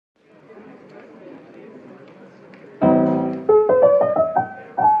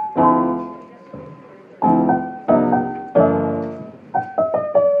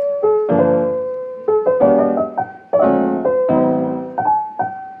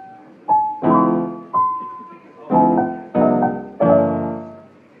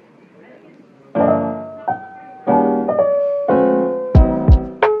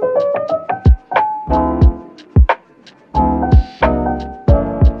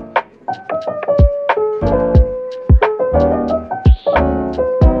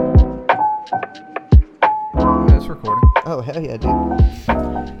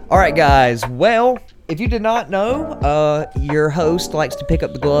right, guys. Well, if you did not know, your host likes to pick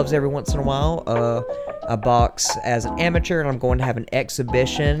up the gloves every once in a while. I box as an amateur, and I'm going to have an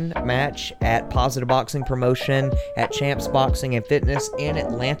exhibition match at Positive Boxing Promotion at Champs Boxing and Fitness in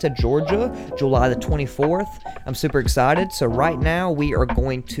Atlanta, Georgia, July the 24th. I'm super excited. So right now we are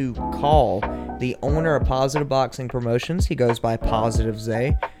going to call the owner of Positive Boxing Promotions. He goes by Positive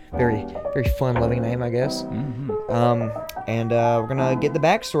Zay. Very, very fun-loving name, I guess. And we're going to get the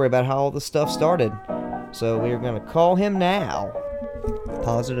backstory about how all this stuff started. So we're going to call him now.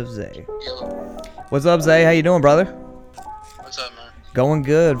 Positive Zay. What's up, Zay? How you doing, brother? What's up, man? Going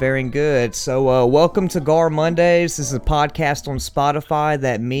good, very good. So welcome to Gar Mondays. This is a podcast on Spotify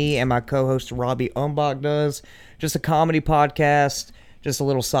that me and my co-host Robbie Umbach does. Just a comedy podcast. Just a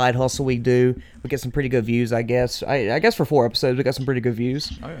little side hustle we do. We get some pretty good views, I guess. I guess for 4 episodes, we got some pretty good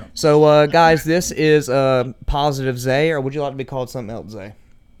views. Oh, yeah. So, guys, this is Positive Zay, or would you like to be called something else, Zay?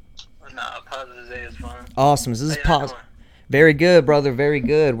 Nah, Positive Zay is fine. Awesome. So this is Positive. Very good, brother. Very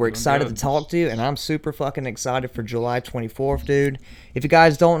good. We're excited to talk to you, and I'm super fucking excited for July 24th, dude. If you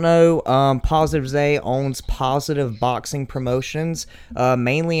guys don't know, Positive Zay owns Positive Boxing Promotions,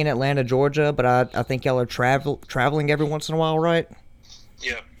 mainly in Atlanta, Georgia, but I think y'all are traveling every once in a while, right?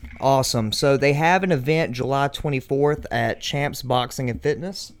 Yeah. Awesome. So they have an event July 24th at Champs Boxing and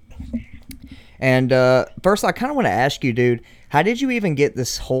Fitness. And first, I kind of want to ask you, dude, how did you even get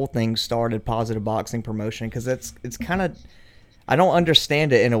this whole thing started, Positive Boxing Promotion? Because it's kind of, I don't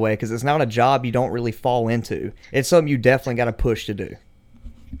understand it in a way, because it's not a job you don't really fall into. It's something you definitely got to push to do.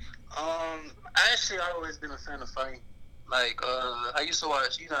 Actually, I've always been a fan of fighting. Like, I used to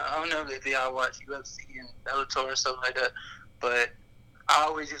watch, I don't know if y'all watch UFC and Bellator and stuff like that, but I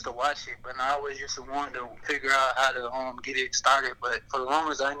always used to watch it, but I always used to want to figure out how to get it started. But for the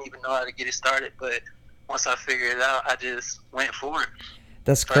longest, I didn't even know how to get it started. But once I figured it out, I just went for it.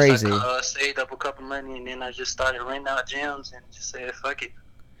 That's crazy. I saved up a couple money, and then I just started renting out gyms and just said, fuck it.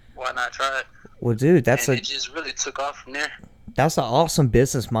 Why not try it? Well, dude, it just really took off from there. That's an awesome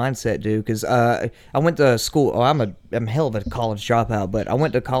business mindset, dude. Because I went to school. Oh, I'm hell of a college dropout, but I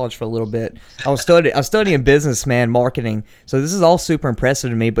went to college for a little bit. I was studying business, man, marketing. So this is all super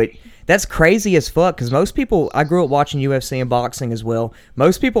impressive to me. But that's crazy as fuck. Because most people, I grew up watching UFC and boxing as well.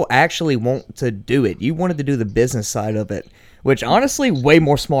 Most people actually want to do it. You wanted to do the business side of it, which honestly, way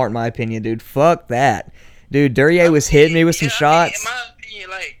more smart in my opinion, dude. Fuck that, dude. Duryea was hitting me with some shots. In my opinion,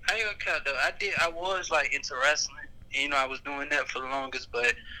 like, I ain't gonna count though. I was like into wrestling. I was doing that for the longest,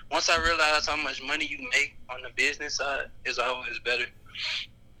 but once I realized how much money you make on the business side is always better.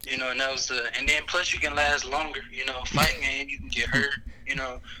 And that was and then plus you can last longer. Fighting game, you can get hurt. And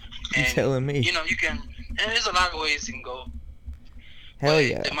you telling me? You can, and there's a lot of ways you can go. Hell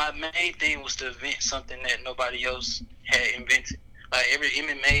yeah. My main thing was to invent something that nobody else had invented. Like every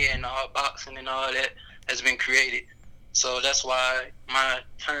MMA and all boxing and all that has been created. So that's why my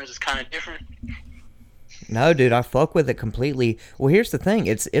terms is kind of different. No, dude, I fuck with it completely. Well, here's the thing.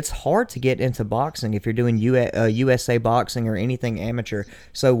 It's hard to get into boxing if you're doing USA boxing or anything amateur.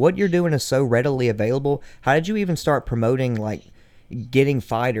 So what you're doing is so readily available. How did you even start promoting, like, getting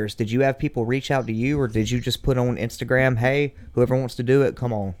fighters? Did you have people reach out to you, or did you just put on Instagram, hey, whoever wants to do it,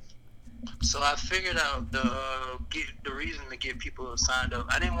 come on? So I figured out the reason to get people signed up.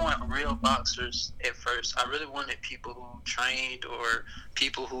 I didn't want real boxers at first. I really wanted people who trained or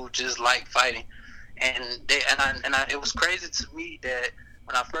people who just like fighting. And it was crazy to me that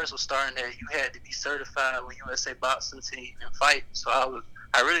when I first was starting there, you had to be certified with USA Boxing to even fight. So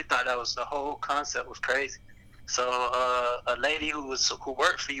I really thought the whole concept was crazy. So a lady who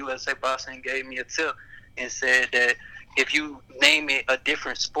worked for USA Boxing gave me a tip and said that if you name it a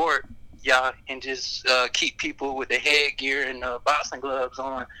different sport, y'all can just keep people with the headgear and boxing gloves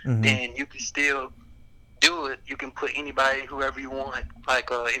on, then you can still do it. You can put anybody, whoever you want,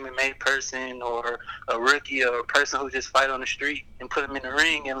 like a MMA person or a rookie or a person who just fight on the street, and put them in the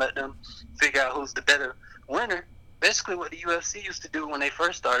ring and let them figure out who's the better winner. Basically what the UFC used to do when they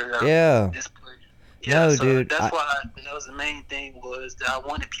first started out. Yeah. Yeah, no, so dude. That's why that was the main thing, was that I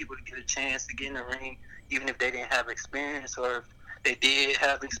wanted people to get a chance to get in the ring, even if they didn't have experience, or if they did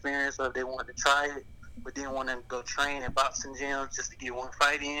have experience, or if they wanted to try it but didn't want to go train in boxing gyms just to get one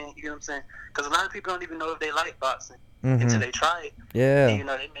fight in. You know what I'm saying? Because a lot of people don't even know if they like boxing until they try it. Yeah. And,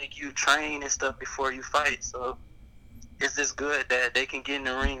 they make you train and stuff before you fight. So it's just good that they can get in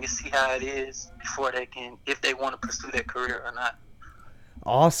the ring and see how it is before they can, if they want to pursue their career or not.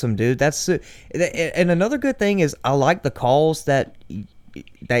 Awesome, dude. And another good thing is I like the calls that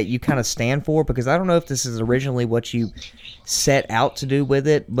you kind of stand for, because I don't know if this is originally what you set out to do with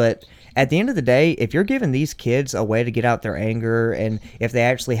it, but at the end of the day, if you're giving these kids a way to get out their anger, and if they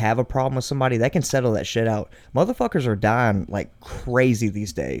actually have a problem with somebody, they can settle that shit out. Motherfuckers are dying like crazy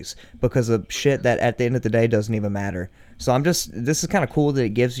these days because of shit that at the end of the day doesn't even matter. So this is kind of cool that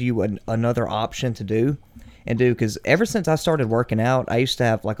it gives you another option to do. Because ever since I started working out, I used to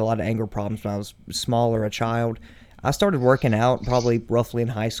have like a lot of anger problems when I was smaller, a child. I started working out probably roughly in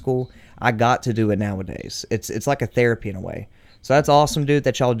high school. I got to do it nowadays. It's like a therapy in a way. So that's awesome, dude,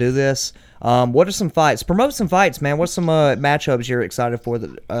 that y'all do this. What are some fights? Promote some fights, man. What's some matchups you're excited for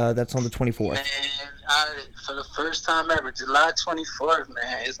that's on the 24th? Man, for the first time ever, July 24th,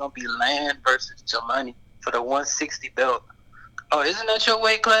 man, it's going to be Land versus Jelani for the 160 belt. Oh, isn't that your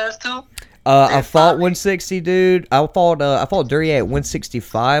weight class, too? I fought 160, dude. I fought Duryea at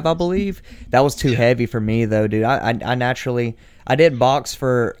 165, I believe. That was too heavy for me, though, dude. I did box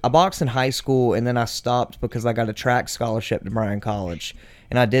I boxed in high school, and then I stopped because I got a track scholarship to Bryan College,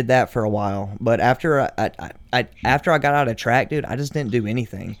 and I did that for a while. But after I got out of track, dude, I just didn't do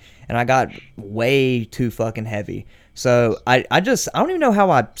anything, and I got way too fucking heavy. So I don't even know how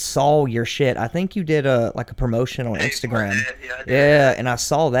I saw your shit. I think you did a promotion on Instagram. Yeah, and I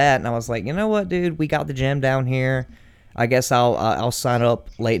saw that, and I was like, you know what, dude, we got the gym down here. I guess I'll sign up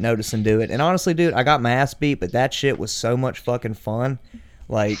late notice and do it. And honestly, dude, I got my ass beat, but that shit was so much fucking fun.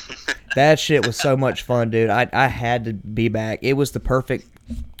 Like, that shit was so much fun, dude. I had to be back. It was the perfect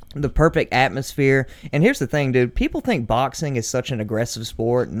atmosphere. And here's the thing, dude. People think boxing is such an aggressive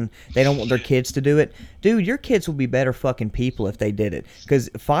sport and they don't want their kids to do it. Dude, your kids will be better fucking people if they did it. Because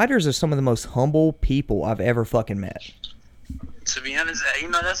fighters are some of the most humble people I've ever fucking met. To be honest,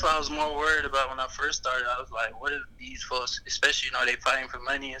 that's what I was more worried about when I first started. I was like, what if these folks, especially, they fighting for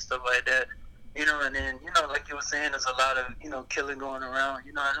money and stuff like that, and then, like you were saying, there's a lot of, killing going around,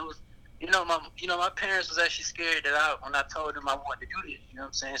 and it was, my parents was actually scared that when I told them I wanted to do this, you know what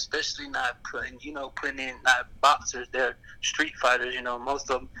I'm saying, especially not putting in not boxers, they're street fighters, most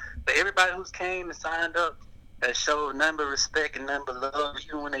of them, but everybody who's came and signed up has showed nothing but respect and nothing but love,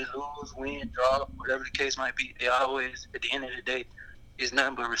 even when they lose, win, draw, whatever the case might be, they always, at the end of the day, is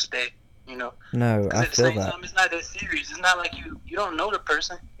nothing but respect, No, at I the feel same that. time, it's not that serious, it's not like you don't know the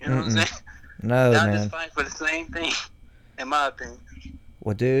person, you know what I'm saying? No, Y'all man. just fighting for the same thing, in my opinion.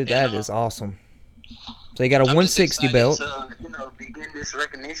 Well, dude, that is awesome. So you got a 160 belt. To, begin this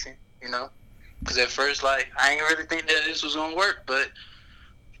recognition, because at first, I ain't really think that this was gonna work, but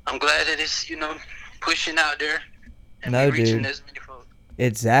I'm glad that it's, pushing out there and reaching as many folks.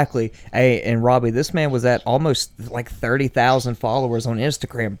 Exactly. Hey, and Robbie, this man was at almost 30,000 followers on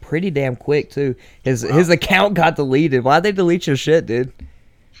Instagram. Pretty damn quick too. His account got deleted. Why'd they delete your shit, dude?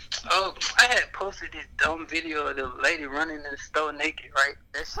 Oh, I had posted this dumb video of the lady running in the store naked, right?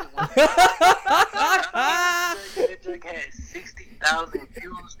 That shit was that had 60,000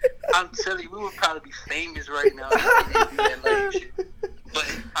 views. I'm telling you, we would probably be famous right now if we didn't do that lady shit. But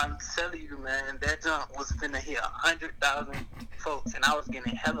I'm telling you, man, that jump was finna hit 100,000 folks, and I was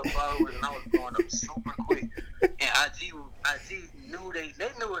getting hella followers, and I was going up super quick. And IG knew they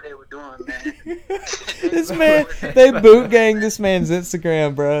knew what they were doing, man. They boot ganged this man's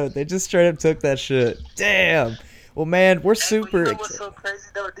Instagram, bro. They just straight up took that shit. Damn. Well, man, we're super. You know what's so crazy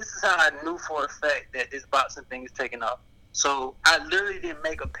though? This is how I knew for a fact that this boxing thing is taking off. So I literally didn't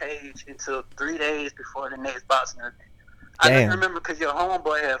make a page until 3 days before the next boxing event. I didn't remember because your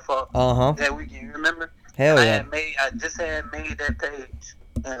homeboy had fought that weekend. You remember? Hell yeah. I just had made that page,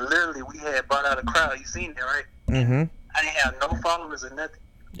 and literally we had brought out a crowd. You seen it, right? Mm-hmm. I didn't have no followers or nothing.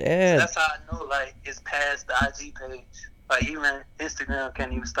 Yeah. So that's how I know, it's past the IG page. Even Instagram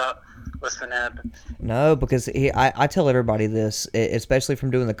can't even stop what's gonna happen. No, because I tell everybody this, especially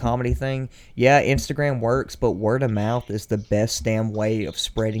from doing the comedy thing. Yeah, Instagram works, but word of mouth is the best damn way of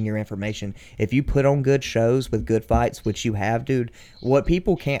spreading your information. If you put on good shows with good fights, which you have, dude, what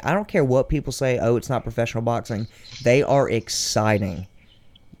people can't, I don't care what people say, oh, it's not professional boxing. They are exciting.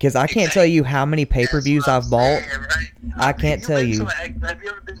 Because I can't tell you how many pay-per-views I've bought. Saying, right? I can't tell you. Have you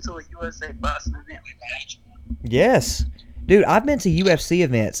ever been to a USA boxing event? Yes. Dude, I've been to UFC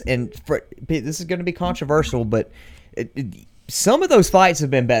events, and this is going to be controversial, but some of those fights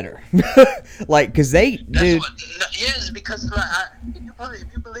have been better. Because yes, because if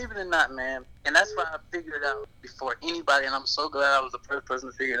you believe it or not, man, and that's what I figured out before anybody, and I'm so glad I was the first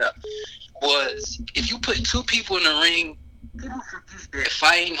person to figure it out, was if you put two people in the ring, people forget that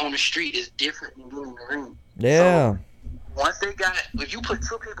fighting on the street is different than being in the ring. Yeah. So once if you put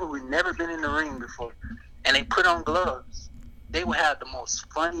two people who've never been in the ring before, and they put on gloves, they will have the most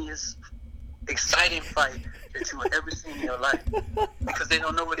funniest, exciting fight that you will ever see in your life because they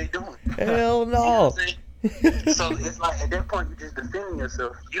don't know what they're doing. Hell no. You know what I'm saying? So it's like at that point you're just defending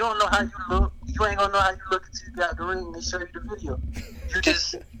yourself. You don't know how you look. You ain't gonna know how you look until you got the ring and they show you the video. You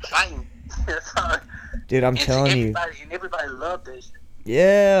just fighting. That's all. Dude, I'm telling you. And everybody loved that shit.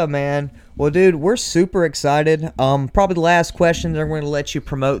 Yeah, man. Well, dude, we're super excited. Probably the last question, then we're going to let you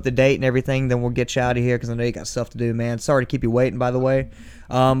promote the date and everything, then we'll get you out of here because I know you got stuff to do, man. Sorry to keep you waiting, by the way.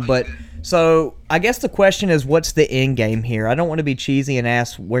 But so I guess the question is, what's the end game here? I don't want to be cheesy and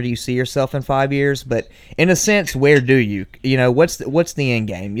ask where do you see yourself in 5 years, but in a sense, where do you? You know, what's the end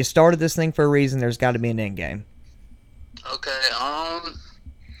game? You started this thing for a reason. There's got to be an end game. Okay.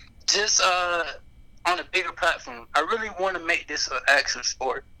 Just on a bigger platform. I really want to make this an action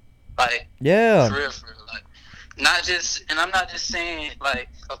sport. Like, yeah. For real. Like, not just, and I'm not just saying, like,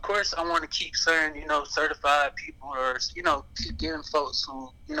 of course I want to keep certain, certified people or, keep giving folks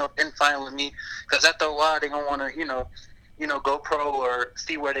who, been fighting with me. Because after a while, they're going to want to, go pro or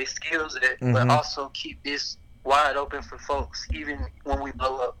see where their skills at. Mm-hmm. But also keep this wide open for folks, even when we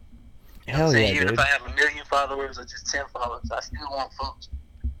blow up. Hell yeah, even dude. if I have 1 million followers or just 10 followers, I still want folks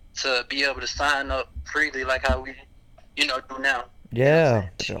to be able to sign up freely like how we, do now. Yeah.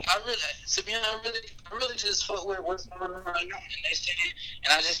 I really just fuck with what's going on right now, and they say,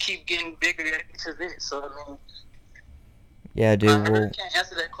 and I just keep getting bigger at each event. So I mean, yeah, dude. I really can't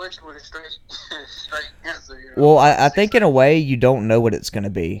answer that question with a straight answer. Well, I think in a way you don't know what it's gonna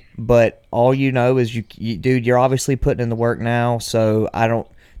be, but all you know is you dude, you're obviously putting in the work now. So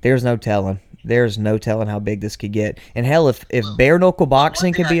there's no telling. There's no telling how big this could get. And hell, if bare knuckle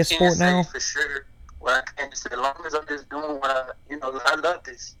boxing could be a sport now. For sure. Well, I can't say, as long as I'm just doing what I love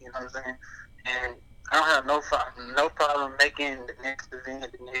this, you know what I'm saying? And I don't have no problem making the next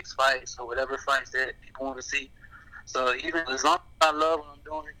event, the next fights, or whatever fights that people want to see. So even as long as I love what I'm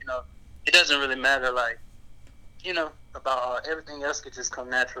doing, it doesn't really matter, like, about everything else could just come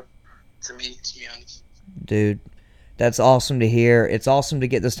natural to me, to be honest. Dude. That's awesome to hear. It's awesome to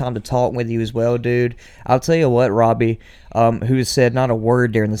get this time to talk with you as well, dude. I'll tell you what, Robbie, who said not a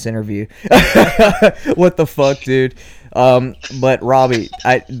word during this interview. What the fuck, dude? But Robbie,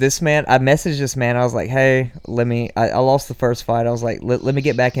 I messaged this man. I was like, hey, I lost the first fight. I was like, let me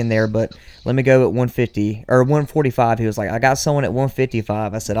get back in there, but let me go at 150 or 145. He was like, I got someone at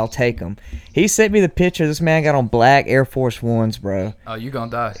 155. I said, I'll take him. He sent me the picture. This man got on black Air Force Ones, bro. Oh, you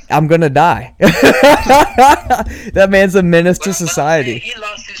gonna die. I'm gonna die. That man's a menace to society. He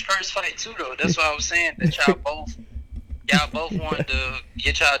lost his first fight too, though. That's why I was saying that y'all both wanted to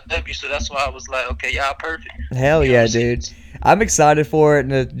get y'all W, so that's why I was like, okay, y'all perfect. Hell yeah, dude. I'm excited for it,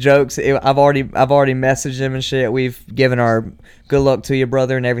 and the jokes, I've already messaged him and shit. We've given our good luck to you,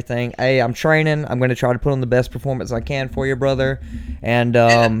 brother, and everything. Hey, I'm training. I'm going to try to put on the best performance I can for you, brother. And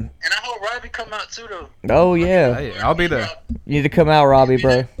I hope Robbie come out too, though. Oh, yeah. Hey, I'll be there. You need to come out, Robbie,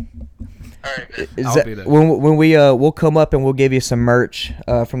 bro. All right, I'll be there. When we'll come up and we'll give you some merch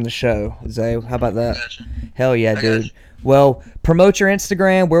from the show, Zay. How about that? Gotcha. Hell yeah, dude. Well, promote your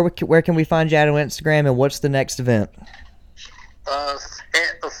Instagram. Where can we find you at on Instagram, and what's the next event?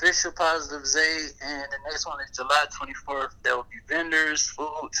 At Official Positive Zay, and the next one is July 24th. There will be vendors,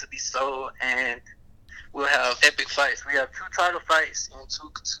 food to be sold, and we'll have epic fights. We have 2 title fights and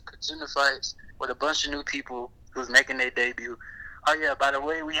 2 contender fights with a bunch of new people who's making their debut. Oh yeah, by the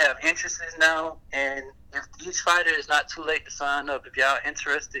way, we have entrances now, and if each fighter is not too late to sign up, if y'all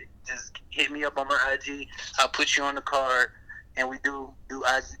interested, just hit me up on my IG. I'll put you on the card, and we do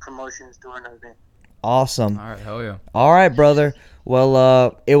IG promotions during the event. Awesome. All right, hell yeah. All right, brother.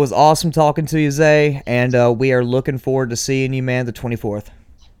 Well, it was awesome talking to you, Zay, and we are looking forward to seeing you, man, the 24th. All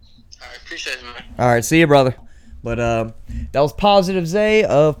right, appreciate it, man. All right, see you, brother. But that was Positive Zay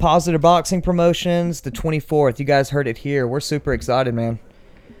of Positive Boxing Promotions, the 24th. You guys heard it here. We're super excited, man.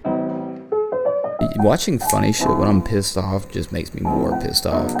 Watching funny shit when I'm pissed off just makes me more pissed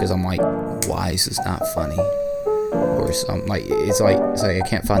off because I'm like, why is this not funny? Or something like it's like I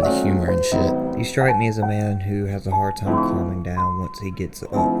can't find the humor and shit. You strike me as a man who has a hard time calming down once he gets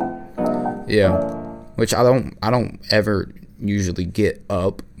up. Yeah, which I don't ever usually get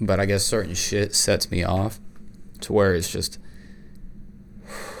up, but I guess certain shit sets me off to where it's just,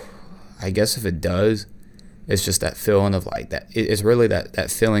 I guess if it does, it's just that feeling of like that. It's really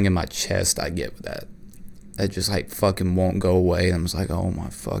that feeling in my chest I get with that. That just like fucking won't go away. And I'm just like, oh my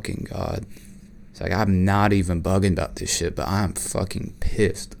fucking God. It's like, I'm not even bugging about this shit, but I'm fucking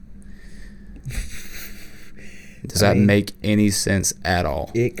pissed. Does that make any sense at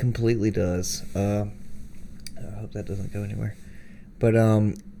all? It completely does. I hope that doesn't go anywhere. But,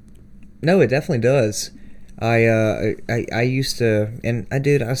 no, it definitely does. I used to, and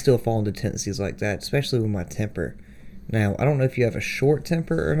I still fall into tendencies like that, especially with my temper. Now, I don't know if you have a short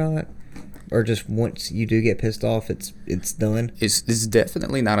temper or not, or just once you do get pissed off, it's done? It's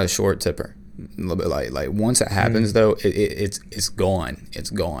definitely not a short temper. A little bit like once it happens though, it's gone. It's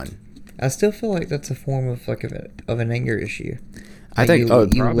gone. I still feel like that's a form of like of an anger issue. I think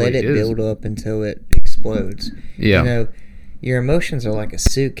you let it build up until it explodes. Yeah. You know, your emotions are like a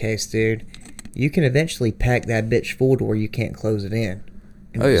suitcase, dude. You can eventually pack that bitch full to where you can't close it in.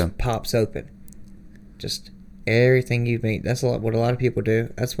 And it just pops open. Just everything you've made. That's what a lot of people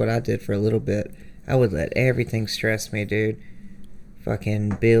do. That's what I did for a little bit. I would let everything stress me, dude.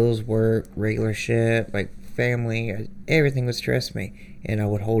 Fucking bills, work, regular shit, like family, everything would stress me. And I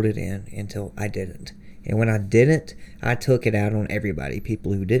would hold it in until I didn't. And when I didn't, I took it out on everybody.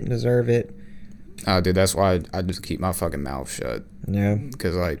 People who didn't deserve it. Oh, dude, that's why I just keep my fucking mouth shut. Yeah.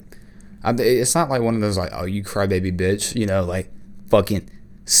 Because, like, it's not like one of those, like, oh, you crybaby bitch. You know, like, fucking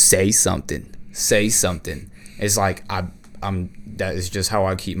say something. Say something. It's like, that is just how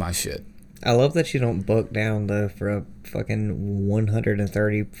I keep my shit. I love that you don't buck down, though, for a fucking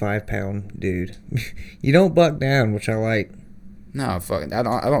 135-pound dude. You don't buck down, which I like. No, fucking, I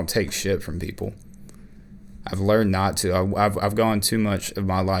don't take shit from people. I've learned not to. I've gone too much of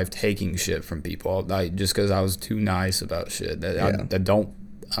my life taking shit from people, like just because I was too nice about shit. I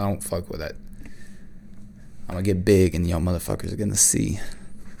don't fuck with that. I'm gonna get big, and y'all motherfuckers are gonna see.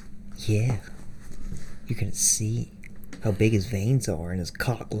 Yeah, you're gonna see how big his veins are in his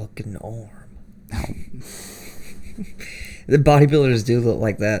cock-looking arm. The bodybuilders do look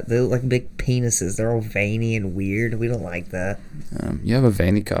like that. They look like big penises. They're all veiny and weird. We don't like that. You have a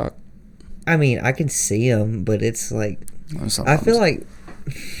veiny cock. I mean, I can see them, but it's like... I feel like...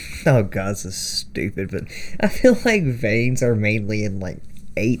 Oh, God, this is stupid, but I feel like veins are mainly in, like,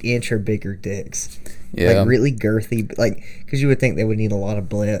 8-inch or bigger dicks. Yeah. Like, really girthy. Like, because you would think they would need a lot of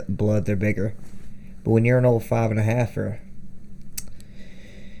blood. They're bigger. But when you're an old 5.5-er...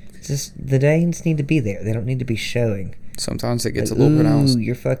 Just, the veins need to be there. They don't need to be showing. Sometimes it gets a little pronounced.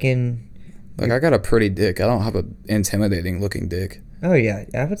 You're fucking... Like, I got a pretty dick. I don't have an intimidating-looking dick. Oh, yeah.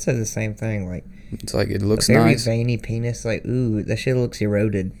 I would say the same thing. Like, it's like, it looks a very nice. veiny penis. Like, ooh, that shit looks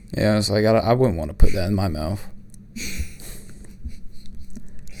eroded. Yeah, it's like, I wouldn't want to put that in my mouth.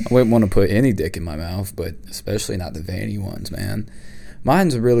 I wouldn't want to put any dick in my mouth, but especially not the veiny ones, man.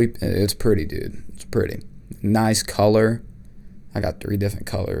 Mine's really... It's pretty, dude. It's pretty. Nice color. I got 3 different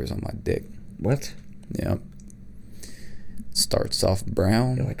colors on my dick. What? Yep. Starts off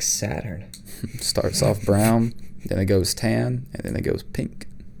brown. You're like Saturn. Starts off brown, then it goes tan, and then it goes pink.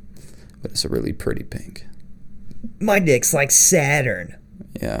 But it's a really pretty pink. My dick's like Saturn.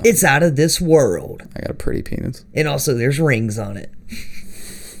 Yeah. It's out of this world. I got a pretty penis. And also, there's rings on it.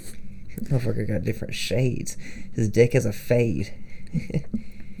 Motherfucker got different shades. His dick has a fade.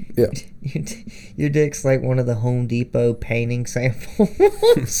 Yeah. Your dick's like one of the Home Depot painting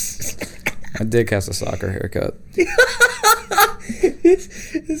samples. My dick has a soccer haircut.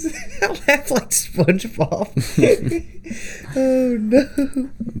 I laugh like SpongeBob. Oh no.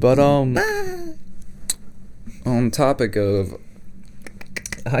 But on topic of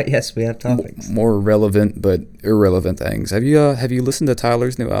yes, we have topics. More relevant but irrelevant things. Have you listened to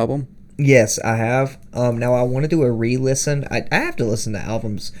Tyler's new album? Yes, I have. Now I want to do a re-listen. I have to listen to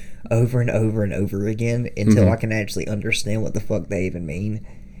albums over and over and over again until I can actually understand what the fuck they even mean.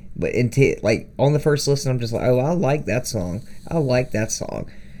 But until, like, on the first listen, I'm just like, oh, I like that song. I like that song.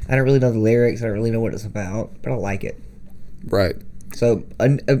 I don't really know the lyrics. I don't really know what it's about, but I like it. Right. So,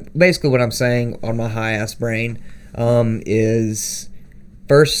 basically what I'm saying on my high-ass brain is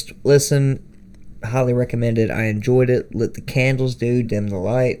first listen, highly recommended. I enjoyed it. Lit the candles, dude. Dim the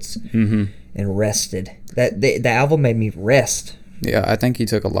lights. And rested. The album made me rest. Yeah, I think he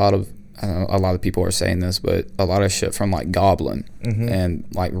took a lot of people are saying this, but a lot of shit from like Goblin and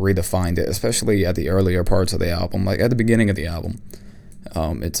like redefined it, especially at the earlier parts of the album, like at the beginning of the album.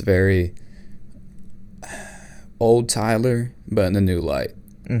 It's very old Tyler, but in a new light.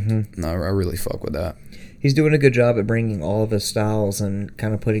 No, I really fuck with that. He's doing a good job at bringing all of his styles and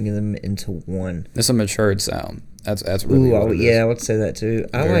kind of putting them into one. It's a matured sound. That's really what it is. Yeah, I would say that too.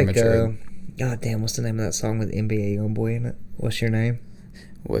 Very I like. matured. God damn, what's the name of that song with NBA YoungBoy in it? What's your name?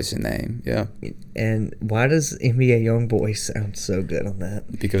 What's your name? Yeah. And why does NBA YoungBoy sound so good on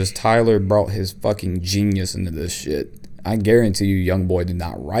that? Because Tyler brought his fucking genius into this shit. I guarantee you YoungBoy did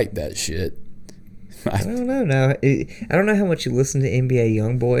not write that shit. I don't know now. I don't know how much you listen to NBA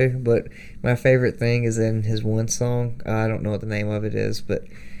YoungBoy, but my favorite thing is in his one song. I don't know what the name of it is, but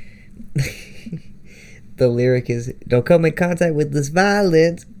the lyric is, "Don't come in contact with this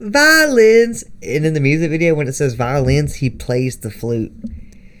violence. And in the music video, when it says violins, he plays the flute.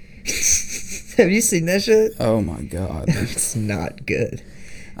 Have you seen that shit? Oh my god. It's not good.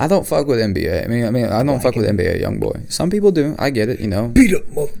 I don't fuck with NBA. I don't fuck with NBA YoungBoy. Some people do. I get it. Beat up,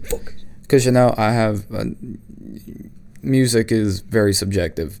 motherfucker. Because I have music is very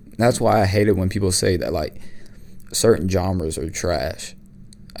subjective. That's why I hate it when people say that like certain genres are trash.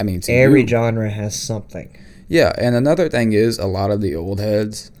 Every genre has something. Yeah, and another thing is a lot of the old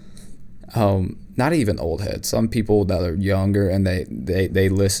heads, not even old heads, some people that are younger and they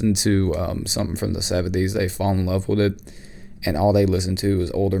listen to something from the 70s, they fall in love with it, and all they listen to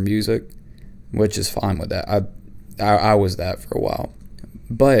is older music, which is fine with that. I was that for a while.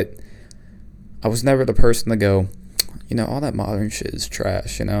 But I was never the person to go, all that modern shit is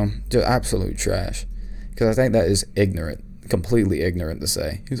trash, just absolute trash. Because I think that is ignorant. Completely ignorant to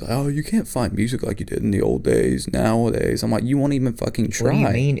say. He's like, oh, you can't find music like you did in the old days nowadays. I'm like, you won't even fucking try. What do you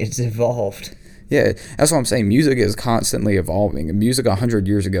mean? It's evolved. Yeah, that's what I'm saying. Music is constantly evolving. And music 100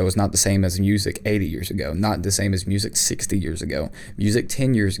 years ago is not the same as music 80 years ago. Not the same as music 60 years ago. Music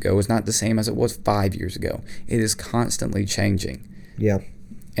 10 years ago is not the same as it was 5 years ago. It is constantly changing. Yeah.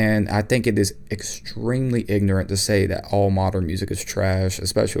 And I think it is extremely ignorant to say that all modern music is trash,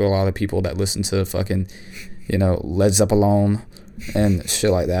 especially a lot of people that listen to fucking, Led Zeppelin and shit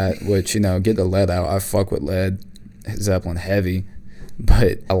like that, which, get the lead out. I fuck with Led Zeppelin heavy.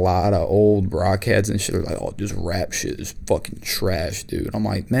 But a lot of old rock heads and shit are like, oh, this rap shit is fucking trash, dude. I'm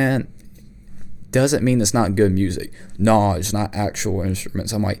like, man, doesn't mean it's not good music. No, it's not actual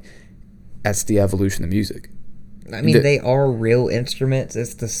instruments. I'm like, that's the evolution of music. They are real instruments.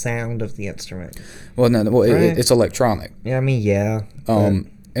 It's the sound of the instrument. Well, no, right? It's electronic. Yeah, yeah.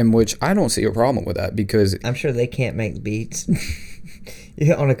 In which I don't see a problem with that because I'm sure they can't make beats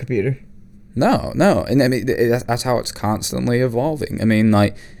on a computer. No, and that's how it's constantly evolving.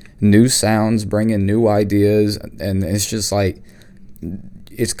 Like new sounds bring in new ideas, and it's just like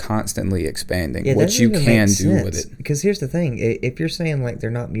it's constantly expanding what you can do with it. Because here's the thing: if you're saying like they're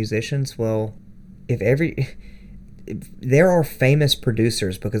not musicians, well, there are famous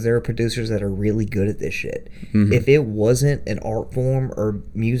producers because there are producers that are really good at this shit. Mm-hmm. If it wasn't an art form or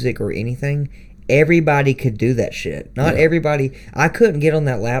music or anything, everybody could do that shit. Not everybody. I couldn't get on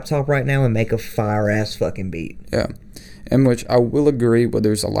that laptop right now and make a fire-ass fucking beat. Yeah. In which I will agree, but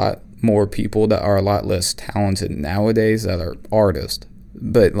there's a lot more people that are a lot less talented nowadays that are artists.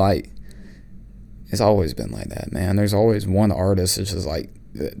 But, like, it's always been like that, man. There's always one artist that's just, like,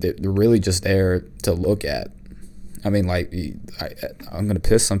 they're really just there to look at. I'm going to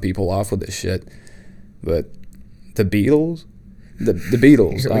piss some people off with this shit, but the Beatles? The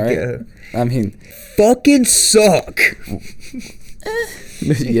Beatles, all right? Fucking suck.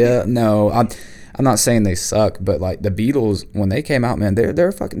 Yeah, no, I'm not saying they suck, but like the Beatles, when they came out, man, they're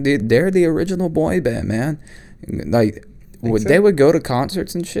the original boy band, man. Like, they would go to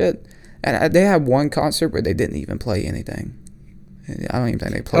concerts and shit, and they had one concert where they didn't even play anything. I don't even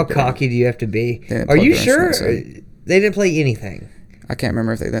think they played. How cocky do you have to be? Are you sure they didn't play anything? I can't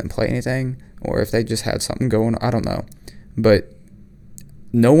remember if they didn't play anything or if they just had something going. I don't know, but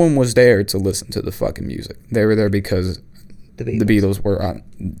no one was there to listen to the fucking music. They were there because the Beatles were on.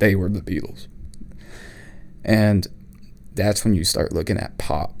 They were the Beatles, and that's when you start looking at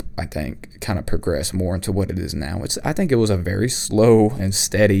pop. I think kind of progress more into what it is now. I think it was a very slow and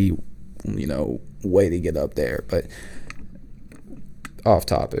steady, way to get up there. But off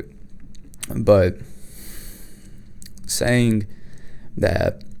topic, but saying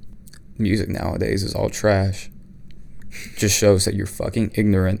that music nowadays is all trash just shows that you're fucking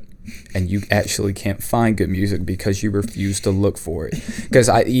ignorant and you actually can't find good music because you refuse to look for it. Because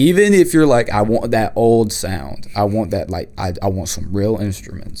even if you're like, I want that old sound, I want that, like, I want some real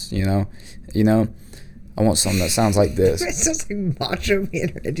instruments, I want something that sounds like this. It sounds like Macho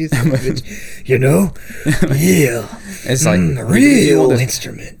Man or Savage, Yeah. It's like real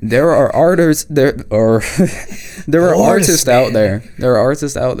instrument. There are artists artists out there. There are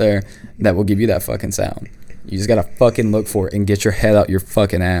artists out there that will give you that fucking sound. You just gotta fucking look for it and get your head out your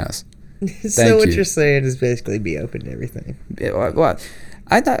fucking ass. So what you're saying is basically be open to everything. Yeah, well,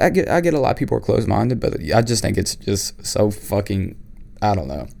 I get a lot of people are closed minded, but I just think it's just so fucking, I don't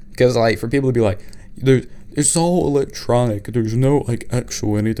know. Because like for people to be like, it's all electronic. There's no like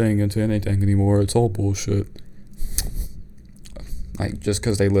actual anything into anything anymore. It's all bullshit. Like just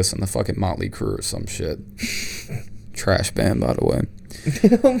because they listen to fucking Motley Crue or some shit. Trash band, by the way.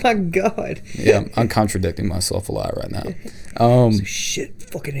 Oh my god. Yeah, I'm contradicting myself a lot right now. So shit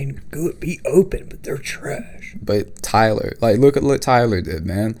fucking ain't good. Be open, but they're trash. But Tyler, like look at what Tyler did,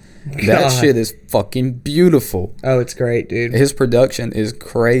 man. That shit is fucking beautiful. Oh, it's great, dude. His production is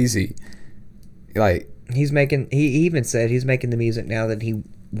crazy. Like he even said he's making the music now that he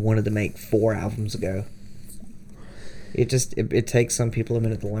wanted to make 4 albums ago. it takes some people a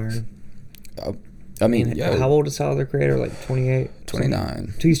minute to learn. I mean, how old is Tyler, the Creator? Like 28?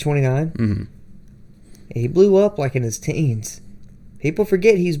 29. He's 29? Mm-hmm. He blew up like in his teens. People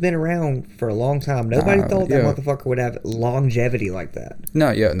forget he's been around for a long time. Nobody thought that motherfucker would have longevity like that.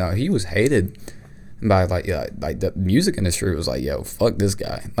 No, he was hated by like the music industry was like, yo, fuck this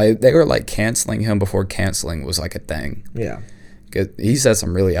guy. Like they were like canceling him before canceling was like a thing. Yeah. 'Cause he said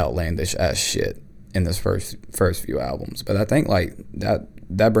some really outlandish ass shit in this first few albums, but I think like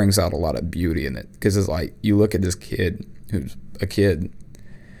that brings out a lot of beauty in it, because it's like you look at this kid who's a kid,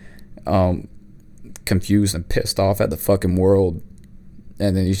 confused and pissed off at the fucking world,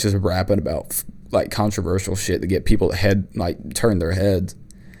 and then he's just rapping about like controversial shit to get people to turn their heads,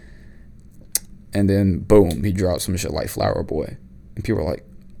 and then boom, he drops some shit like Flower Boy, and people are like,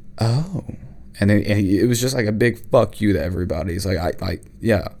 oh. And then it was just like a big fuck you to everybody. He's like,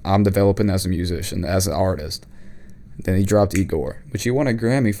 I'm developing as a musician, as an artist. Then he dropped Igor, which he won a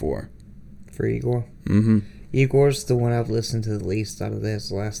Grammy for. For Igor? Mm-hmm. Igor's the one I've listened to the least out of this,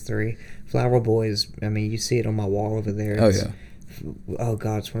 the last three. Flower Boy is, I mean, you see it on my wall over there. Oh,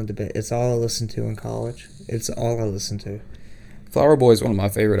 God, it's one of the best. It's all I listened to in college. It's all I listened to. Flower Boy is one of my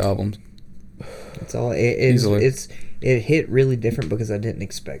favorite albums. It's all, it hit really different because I didn't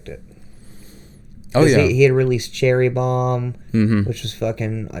expect it. Oh, yeah. He had released Cherry Bomb, mm-hmm. which was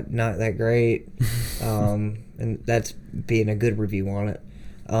fucking not that great. And that's being a good review on it.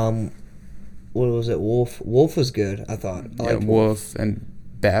 What was it? Wolf? Wolf was good, I thought. I liked Wolf and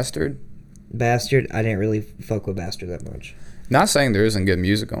Bastard. Bastard, I didn't really fuck with Bastard that much. Not saying there isn't good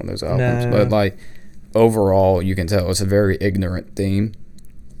music on those albums, but like overall, you can tell it's a very ignorant theme.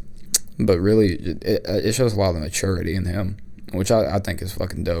 But really, it shows a lot of maturity in him, which I think is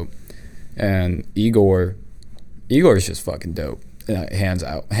fucking dope. And Igor is just fucking dope, hands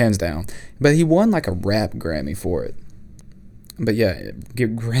down. But he won like a rap Grammy for it. But yeah,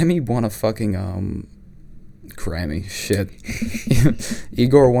 Grammy won a fucking Grammy. Shit,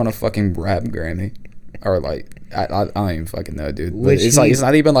 Igor won a fucking rap Grammy, or like I don't even fucking know, dude. But it's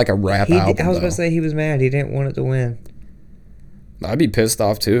not even like a rap album. I was about to say he was mad. He didn't want it to win. I'd be pissed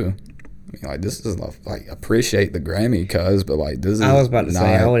off too. I mean, like, this is like, appreciate the Grammy, but like, this is. I was about to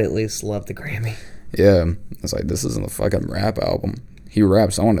say I would at least love the Grammy. Yeah, it's like, this isn't a fucking rap album. He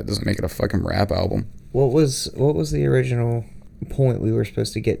raps on it, doesn't make it a fucking rap album. What was the original point we were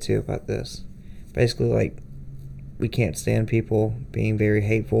supposed to get to about this? Basically, like, we can't stand people being very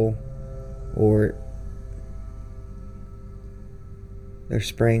hateful, or they're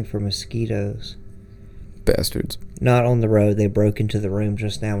spraying for mosquitoes. Bastards. Not on the road. They broke into the room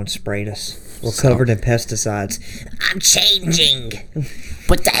just now and sprayed us. We're covered in pesticides. I'm changing.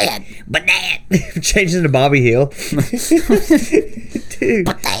 But that. I'm changing to Bobby Hill. Dude.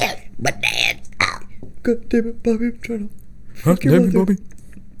 But that. God damn it, Bobby. I'm trying to fuck your mother. Bobby.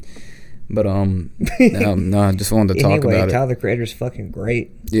 But, no, I just wanted to talk about it. Tyler, the Creator's fucking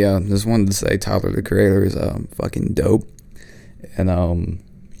great. Yeah, just wanted to say Tyler, the Creator is fucking dope. And,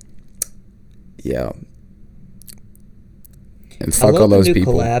 yeah. And fuck all those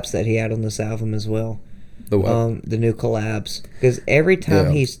people. I love the new collabs that he had on this album as well. The what? The new collabs. Because every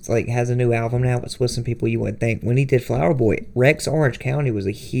time he's like has a new album now, it's with some people you wouldn't think. When he did Flower Boy, Rex Orange County was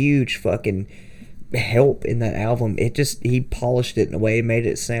a huge fucking help in that album. He polished it in a way and made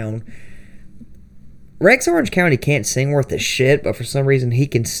it sound. Rex Orange County can't sing worth a shit, but for some reason he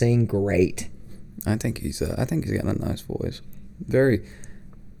can sing great. I think he's got a nice voice. Very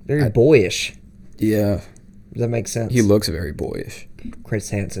boyish. Yeah. Does that make sense? He looks very boyish. Chris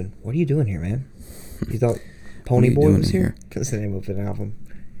Hansen, what are you doing here, man? You thought Pony Boy was here? That's the name of an album.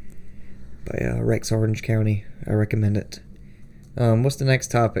 By Rex Orange County. I recommend it. What's the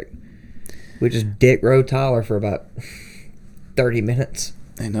next topic? We just dick rode Tyler for about 30 minutes.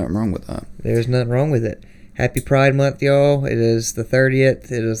 Ain't nothing wrong with that. There's nothing wrong with it. Happy Pride Month, y'all. It is the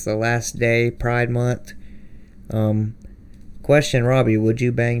 30th. It is the last day, Pride Month. Question, Robbie, would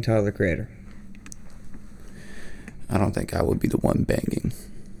you bang Tyler, the Creator? I don't think I would be the one banging.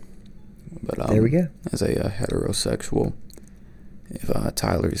 But there we go. As a heterosexual, if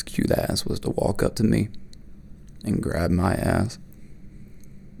Tyler's cute ass was to walk up to me and grab my ass,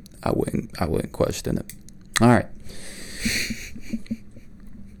 I wouldn't question it. All right.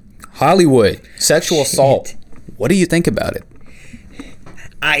 Hollywood sexual assault. What do you think about it?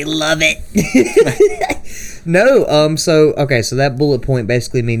 I love it. No, so that bullet point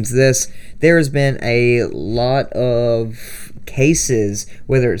basically means this. There has been a lot of cases,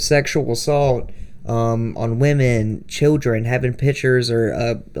 whether it's sexual assault on women, children, having pictures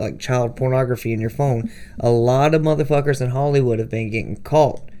or like child pornography in your phone. A lot of motherfuckers in Hollywood have been getting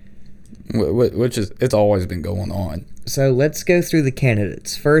caught. Which is, it's always been going on. So let's go through the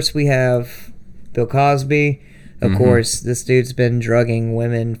candidates. First, we have Bill Cosby. Of course, this dude's been drugging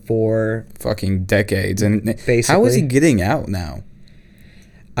women for fucking decades. And basically, how is he getting out now?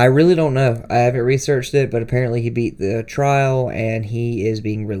 I really don't know. I haven't researched it, but apparently he beat the trial and he is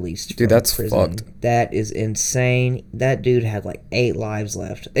being released from that's prison. fucked. That is insane. That dude had like 8 lives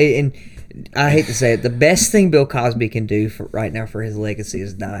left. And I hate to say it, the best thing Bill Cosby can do for right now for his legacy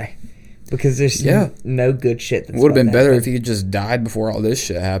is die. Because there's no good shit that's would have been about to better happen. if he had just died before all this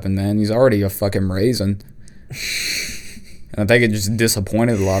shit happened, man. He's already a fucking raisin. And I think it just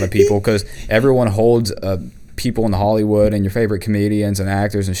disappointed a lot of people because everyone holds people in Hollywood and your favorite comedians and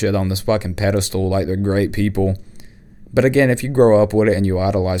actors and shit on this fucking pedestal like they're great people. But again, if you grow up with it and you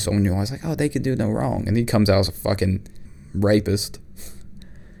idolize someone, you're always like, oh, they could do no wrong. And he comes out as a fucking rapist.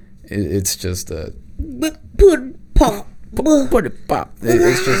 It's just a...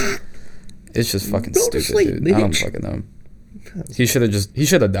 It's just fucking stupid, dude. I don't fucking know. He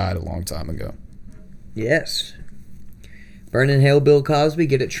should have died a long time ago. Yes. Burn in Hell, Bill Cosby.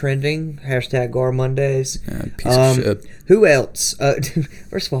 Get it trending. Hashtag Gar Mondays. Yeah, piece of shit. Who else?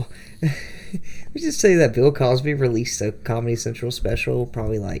 First of all, we just say that Bill Cosby released a Comedy Central special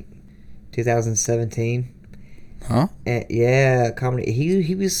probably like 2017. Huh? Yeah, comedy.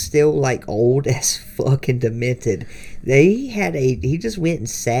 He was still like old as fucking demented. He just went and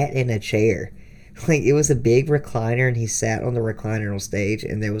sat in a chair. Like it was a big recliner and he sat on the recliner on stage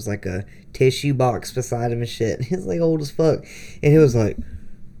and there was like a tissue box beside him and shit. He was like old as fuck. And he was like,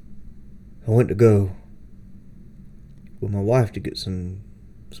 I went to go with my wife to get some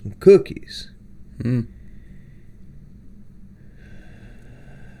cookies.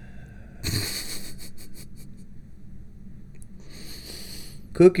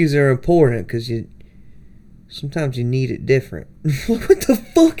 Cookies are important because sometimes you need it different. What the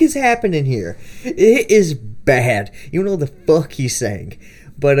fuck is happening here? It is bad. You know the fuck he's saying.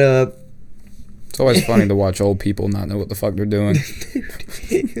 But it's always funny to watch old people not know what the fuck they're doing.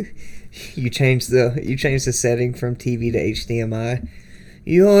 you change the setting from TV to HDMI.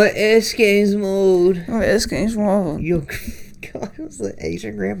 You're SK's mode. Oh, SK's mode. You're God, it was the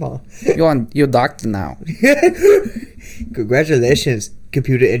Asian grandma. You're doctor now. Congratulations,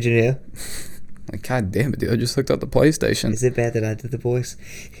 computer engineer. Like, God damn it, dude. I just hooked up the PlayStation. Is it bad that I did the voice?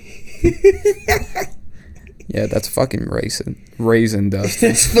 Yeah, that's fucking raisin Dustin.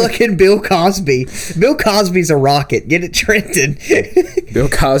 That's fucking Bill Cosby. Bill Cosby's a rocket. Get it trending. Bill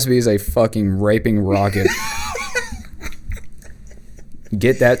Cosby is a fucking raping rocket.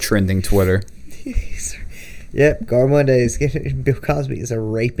 Get that trending, Twitter. Yep, Gar Mondays. Bill Cosby is a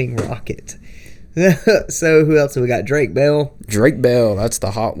raping rocket. So who else have we got? Drake Bell. Drake Bell, that's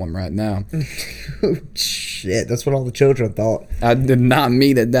the hot one right now. Shit, that's what all the children thought. I did not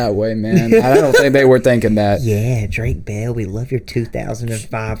mean it that way, man. I don't think they were thinking that. Yeah, Drake Bell, we love your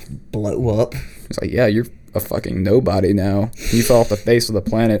 2005 blow up. It's like, yeah, you're a fucking nobody now. You fell off the face of the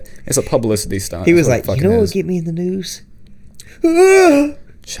planet. It's a publicity stunt. He was like, you know what would get me in the news?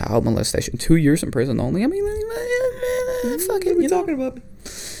 Child molestation. 2 years in prison only. I mean, fucking, what are we talking about?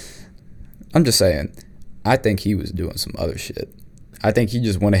 I'm just saying, I think he was doing some other shit. I think he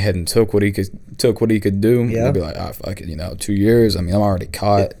just went ahead and took what he could do. Yeah. And be like, fuck it, 2 years. I mean, I'm already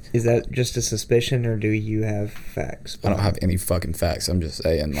caught. Is that just a suspicion, or do you have facts? I don't have any fucking facts. I'm just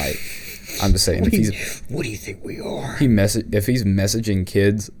saying, what do you think we are? If he's messaging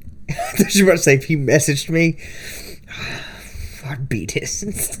kids. I thought you were about to say, if he messaged me, I'd beat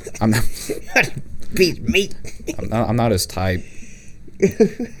his. I'd beat me. I'm not his type.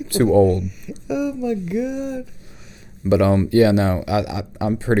 Too old. Oh my god. But yeah, no,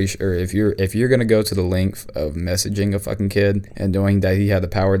 I'm pretty sure if you're gonna go to the length of messaging a fucking kid and knowing that he had the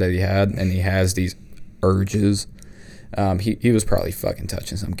power that he had and he has these urges, he was probably fucking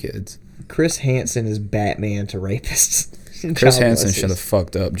touching some kids. Chris Hansen is Batman to rapists. Chris Hansen should have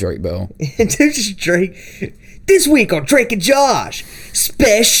fucked up Drake Bell. Drake. This week on Drake and Josh,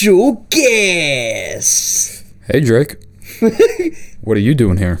 special guest. Hey Drake. What are you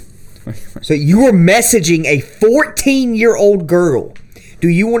doing here? So you are messaging a 14-year-old girl. Do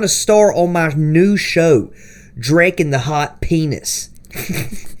you want to star on my new show, Drake and the Hot Penis?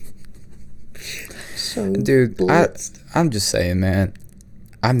 So dude, I'm just saying, man.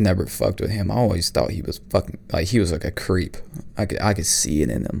 I've never fucked with him. I always thought he was fucking he was like a creep. I could see it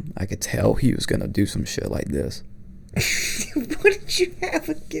in him. I could tell he was gonna do some shit like this. What did you have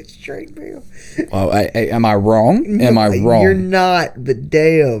against Drake Bell? Well, am I wrong? No, am I wrong? You're not, but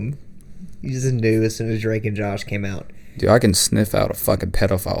damn. You just knew as soon as Drake and Josh came out. Dude, I can sniff out a fucking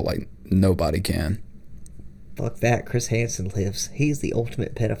pedophile like nobody can. Fuck that. Chris Hansen lives. He's the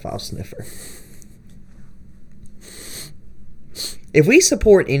ultimate pedophile sniffer. If we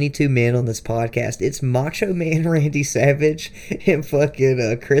support any two men on this podcast, it's Macho Man Randy Savage and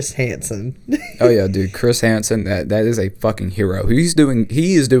fucking Chris Hansen. Oh yeah, dude, Chris Hansen, that is a fucking hero. He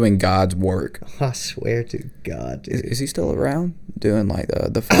is doing God's work. I swear to God, dude. Is he still around doing like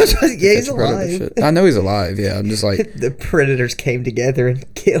the yeah, he's Predator alive. shit? I know he's alive. Yeah, I'm just like The Predators came together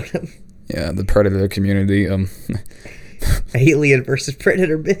and killed him. yeah, the Predator community. Alien versus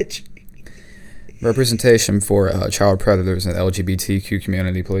Predator, bitch. Representation for child predators and LGBTQ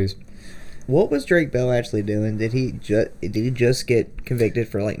community, please. What was Drake Bell actually doing? Did he just get convicted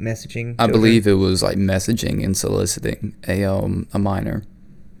for like messaging? I children? believe it was like messaging and soliciting a minor.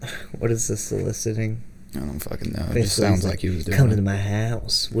 What is the soliciting? I don't fucking know. It Basically, just sounds he's like he was doing Come it. to my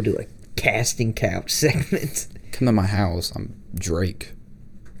house. We'll do a casting couch segment. Come to my house. I'm Drake.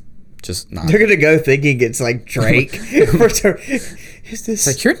 Just not. They're gonna go thinking it's like Drake. Is It's this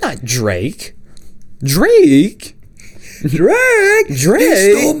like, you're not Drake. Drake? Drake? Drake?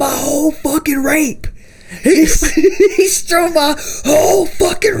 He stole my whole fucking rape. He stole my whole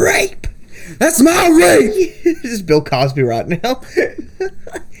fucking rape. That's my rape! This is Bill Cosby right now.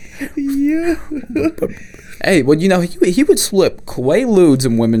 Yeah. Hey, well, you know, he would slip Quaaludes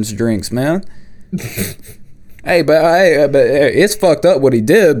in women's drinks, man. Hey, but it's fucked up what he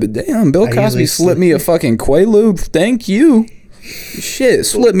did, but damn, Bill Cosby slipped me a fucking Quaalude. Thank you. Shit,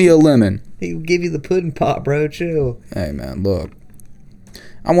 slip me a lemon. He will give you the pudding pop, bro. Chill. Hey, man, look.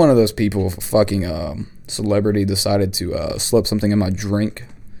 I'm one of those people if a fucking celebrity decided to slip something in my drink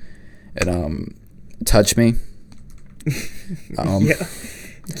and touch me. Yeah.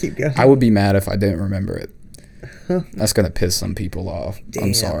 Keep going. I would be mad if I didn't remember it. That's going to piss some people off. Damn,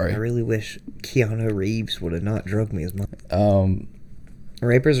 I'm sorry. I really wish Keanu Reeves would have not drugged me as much. Um,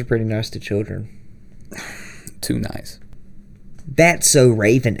 Rapers are pretty nice to children. too nice. That's So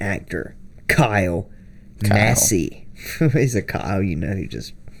Raven actor Kyle Massey. He's a Kyle, you know, he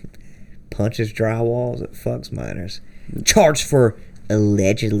just punches drywalls and fucks minors. Charged for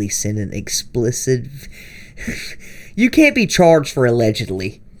allegedly sending explicit. You can't be charged for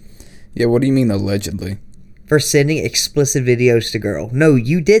allegedly. Yeah, what do you mean allegedly? For sending explicit videos to girl. No,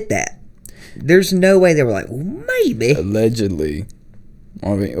 you did that. There's no way they were like, well, maybe. Allegedly.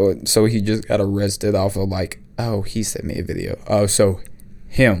 I mean, so he just got arrested off of like, oh, he sent me a video. Oh, so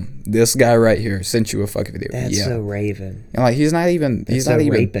him, this guy right here, sent you a fucking video. That's yeah. so Raven. And like he's not even. He's That's not so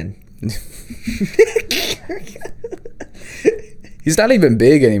even. raping. He's not even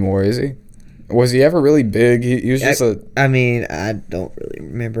big anymore, is he? Was he ever really big? He was just I mean, I don't really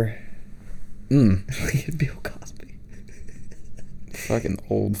remember. Bill Cosby. Fucking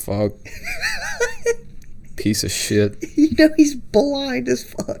old fuck. Piece of shit. You know he's blind as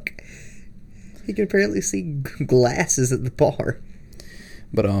fuck. He can apparently see glasses at the bar.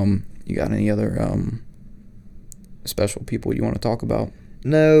 But you got any other special people you want to talk about?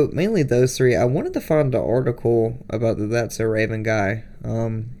 No, mainly those three. I wanted to find an article about the That's So Raven guy.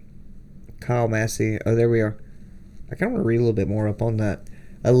 Kyle Massey. Oh, there we are. I kind of want to read a little bit more up on that.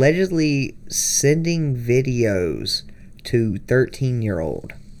 Allegedly sending videos to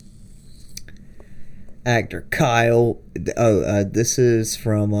 13-year-old actor Kyle. Oh, this is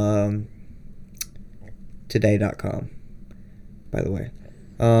from today.com, by the way.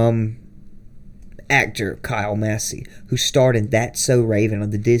 Actor Kyle Massey, who starred in That's So Raven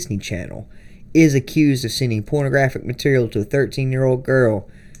on the Disney Channel, is accused of sending pornographic material to a 13-year-old girl.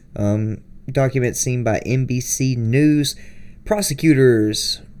 Documents seen by NBC News.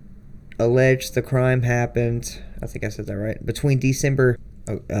 Prosecutors allege the crime happened, I think I said that right, between December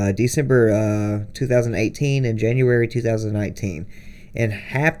 2018 and January 2019. And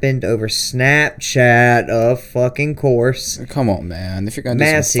happened over Snapchat, of fucking course. Come on, man. If you're going to do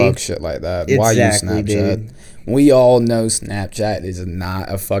Massey. some fuck shit like that, Exactly, why use Snapchat? dude. We all know Snapchat is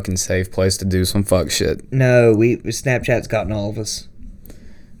not a fucking safe place to do some fuck shit. No, Snapchat's gotten all of us.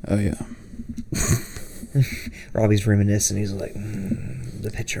 Oh, yeah. Robbie's reminiscing. He's like,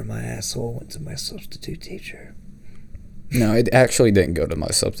 the picture of my asshole went to my substitute teacher. No, it actually didn't go to my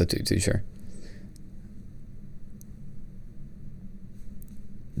substitute teacher.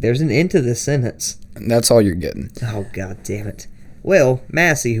 There's an end to this sentence. And that's all you're getting. Oh, god damn it. Well,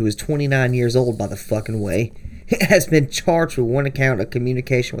 Massey, who is 29 years old, by the fucking way, has been charged with one account of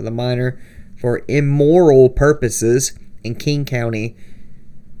communication with a minor for immoral purposes in King County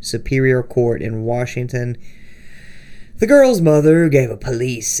Superior Court in Washington. The girl's mother gave a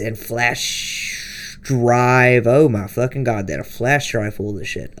police and flash drive. Oh my fucking god, that a flash drive full of this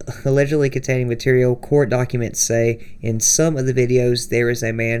shit. Allegedly containing material. Court documents say in some of the videos there is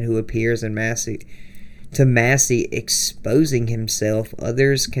a man who appears in Massey exposing himself.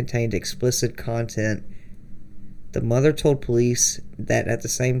 Others contained explicit content The mother told police that at the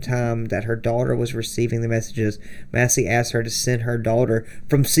same time that her daughter was receiving the messages, Massey asked her to send her daughter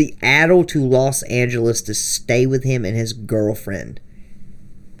from Seattle to Los Angeles to stay with him and his girlfriend.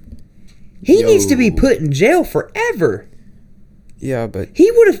 He needs to be put in jail forever. Yeah, but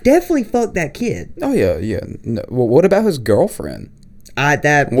He would have definitely fucked that kid. oh yeah. No, well, what about his girlfriend?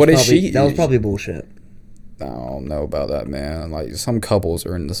 That was probably bullshit. I don't know about that, man. Like, some couples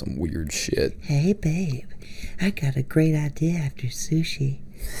are into some weird shit. Hey, babe, I got a great idea after sushi.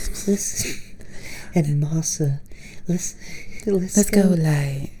 Let's and masa. Let's go,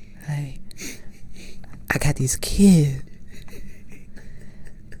 like, I got these kids.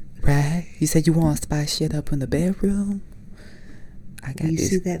 Right? You said you want to spice shit up in the bedroom? I got You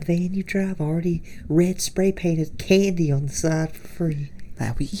see that van you drive? Already red spray painted candy on the side for free.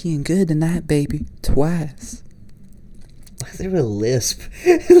 Like, we eating good tonight, baby. Twice. Why is there a lisp?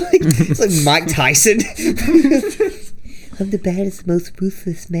 It's like Mike Tyson. I'm the baddest, most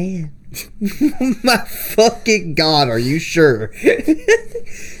ruthless man. My fucking God, are you sure?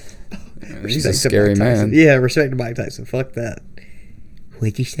 He's a scary man. Yeah, respect to Mike Tyson. Fuck that.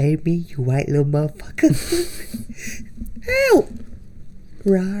 What'd you say to me, you white little motherfucker? Help!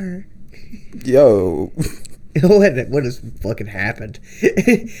 Rawr. Yo. What has fucking happened?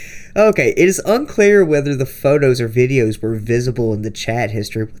 Okay, it is unclear whether the photos or videos were visible in the chat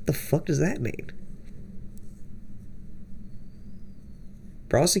history. What the fuck does that mean?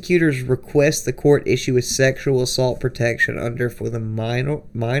 Prosecutors request the court issue a sexual assault protection order for the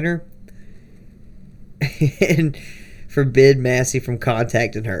minor and forbid Massey from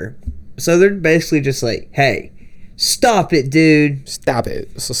contacting her. So they're basically just like, hey, stop it, dude. Stop it.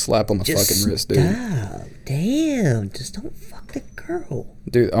 It's a slap on the fucking wrist, dude. Stop. Damn. Just don't fuck the girl.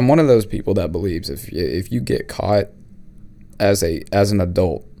 Dude, I'm one of those people that believes if you get caught as an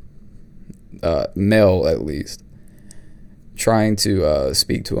adult, male at least, trying to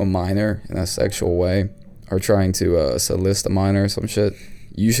speak to a minor in a sexual way, or trying to solicit a minor or some shit,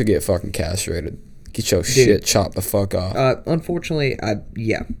 you should get fucking castrated. Get your shit chopped the fuck off. Unfortunately,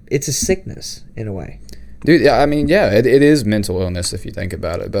 it's a sickness in a way. Dude, yeah, I mean, yeah, it is mental illness if you think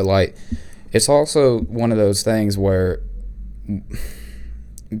about it. But, like, it's also one of those things where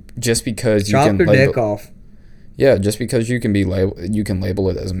just because you can label... dick off. Yeah, just because you can label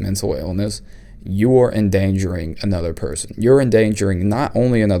it as a mental illness, you are endangering another person. You're endangering not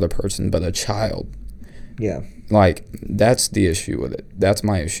only another person, but a child. Yeah. Like, that's the issue with it. That's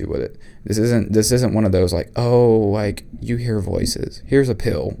my issue with it. This isn't one of those, like, oh, like, you hear voices. Here's a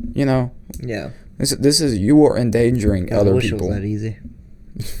pill, you know? Yeah. This is, you are endangering other people. I wish it was that easy.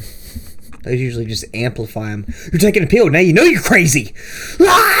 Those usually just amplify them. You're taking a pill, now you know you're crazy.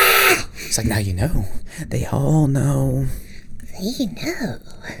 Ah! It's like, now you know. They all know. They know.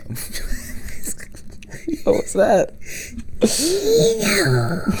 Oh, what's that?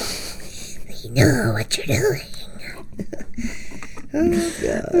 They know what you're doing. Oh,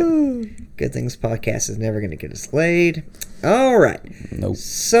 God. Good things podcast is never going to get us laid. All right. Nope.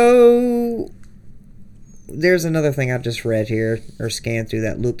 So, there's another thing I just read here, or scanned through,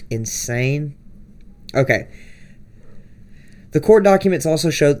 that looked insane. Okay. The court documents also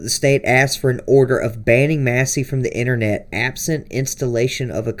show that the state asked for an order of banning Massey from the internet absent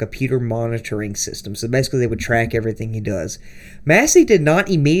installation of a computer monitoring system. So basically they would track everything he does. Massey did not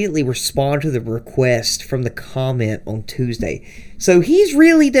immediately respond to the request from the comment on Tuesday. So he's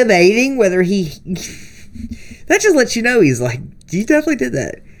really debating whether he... That just lets you know he's like, you definitely did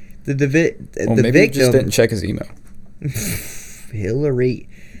that. The maybe victim... he just didn't check his email. Hillary.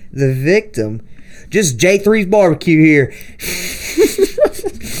 The victim... Just J3's barbecue here.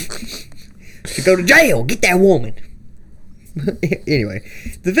 To go to jail. Get that woman. Anyway,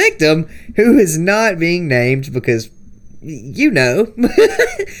 the victim, who is not being named because, you know,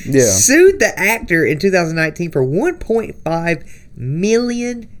 yeah, sued the actor in 2019 for $1.5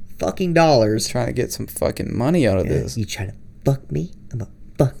 million fucking dollars. Trying to get some fucking money out of this. You trying to fuck me? I'm gonna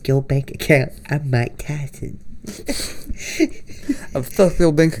fuck your bank account. I'm Mike Tyson. I've fucked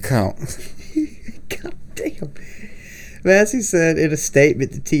your bank account. God damn. Massey said in a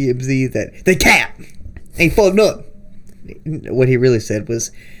statement to TMZ that the cat ain't fucked up. What he really said was,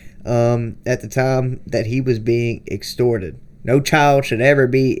 at the time that he was being extorted, no child should ever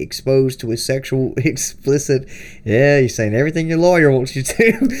be exposed to a sexual explicit, yeah, you're saying everything your lawyer wants you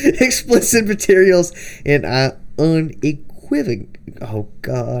to, explicit materials and unequivocal. Oh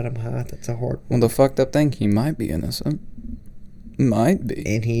God, I'm hot. That's a hard one. Well, the fucked up thing, he might be innocent. Might be.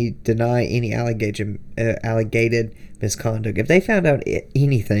 And he denied any alleged misconduct. If they found out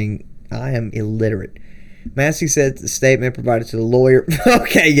anything, I am illiterate. Massey said the statement provided to the lawyer.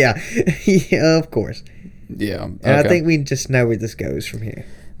 Okay, yeah. Yeah, of course. Yeah. And I think we just know where this goes from here.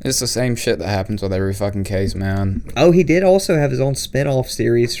 It's the same shit that happens with every fucking case, man. Oh, he did also have his own spin-off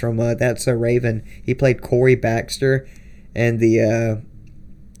series from That's So Raven. He played Corey Baxter, and the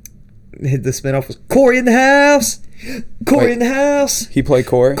spin-off was Corey in the house! Corey Wait. in the house! He played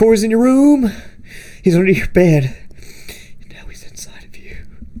Corey? Corey's in your room. He's under your bed. And now he's inside of you.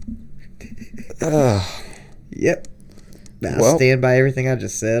 Yep. I stand by everything I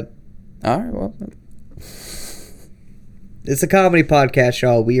just said. Alright, well. It's a comedy podcast,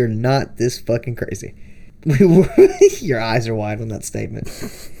 y'all. We are not this fucking crazy. Your eyes are wide on that statement.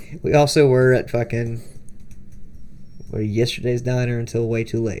 We also were at fucking yesterday's diner until way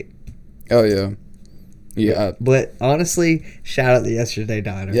too late. Oh, yeah. Yeah. But honestly, shout out to Yesterday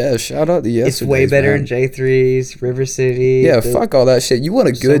Diner. Yeah, shout out to Yesterday's. It's way better man. than J3's, River City. Yeah, fuck all that shit. You want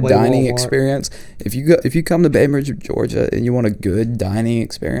a good Subway, dining Walmart. experience? If you come to Baton Rouge, Georgia, and you want a good dining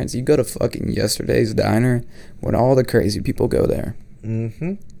experience, you go to fucking Yesterday's Diner when all the crazy people go there.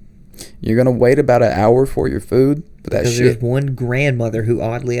 Mm-hmm. You're gonna wait about an hour for your food, but that Because shit. there's one grandmother who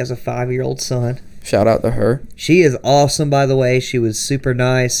oddly has a 5-year-old son. Shout out to her. She is awesome, by the way. She was super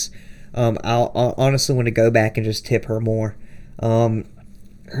nice. I'll honestly want to go back and just tip her more.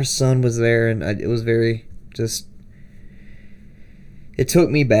 Her son was there, and it was very just. It took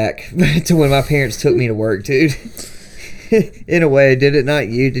me back to when my parents took me to work, dude. In a way, did it not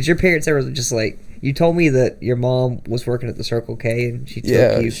you? Did your parents ever just like? You told me that your mom was working at the Circle K, and she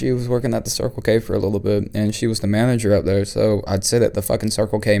took you. She was working at the Circle K for a little bit, and she was the manager up there. So I'd sit at the fucking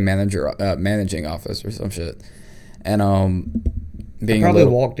Circle K managing office or some shit, and being I probably a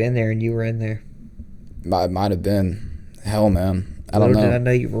little, walked in there and you were in there. might have been. Hell, man, I don't Little know. did I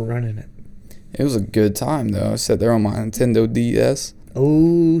know you were running it. It was a good time though. I sat there on my Nintendo DS.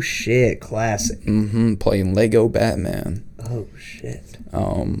 Oh shit! Classic. Playing Lego Batman. Oh shit.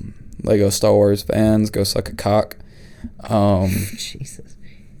 Lego Star Wars fans, go suck a cock. Jesus.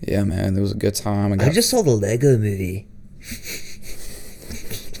 Yeah, man, it was a good time. I just saw the Lego movie.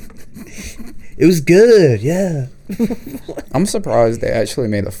 It was good, yeah. I'm surprised they actually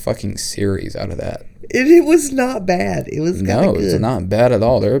made a fucking series out of that. It was not bad. It was kind of No, good. it's not bad at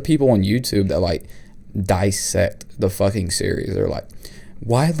all. There are people on YouTube that like dissect the fucking series. They're like,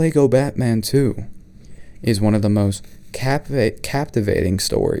 why Lego Batman 2 is one of the most captivating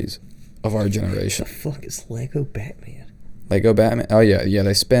stories of our generation. What the fuck is Lego Batman? Lego Batman. Oh yeah.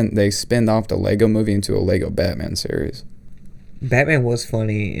 They spin off the Lego movie into a Lego Batman series. Batman was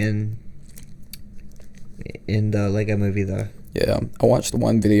funny in the Lego movie though. Yeah, I watched the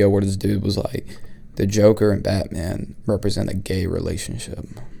one video where this dude was like, the Joker and Batman represent a gay relationship.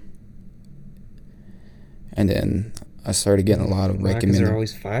 And then I started getting a lot of Why? Because recommended. they're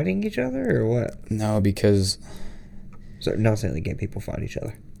always fighting each other, or what? No, because So not saying that gay people fight each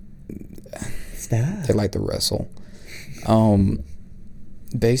other. Stop. they like to wrestle.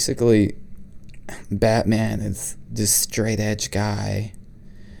 Basically, Batman is this straight edge guy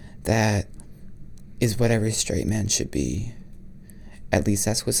that is what every straight man should be. At least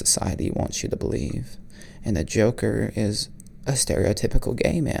that's what society wants you to believe. And the Joker is a stereotypical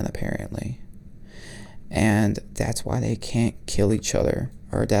gay man, apparently. And that's why they can't kill each other,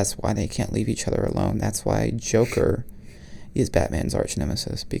 or that's why they can't leave each other alone. That's why Joker is Batman's arch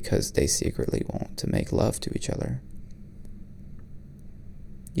nemesis, because they secretly want to make love to each other.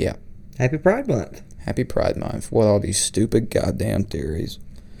 Yeah. Happy Pride Month. Happy Pride Month. What all these stupid goddamn theories.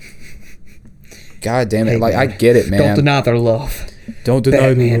 God damn it. Hey, like, man, I get it, man. Don't deny their love. Don't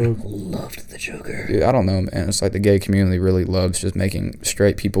deny the Batman love. loved the Joker. Dude, I don't know, man. It's like the gay community really loves just making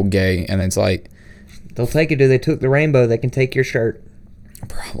straight people gay, and it's like, They'll take it. They took the rainbow. They can take your shirt.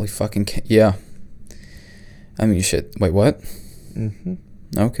 probably fucking yeah. I mean, shit. Wait, what? Mm-hmm.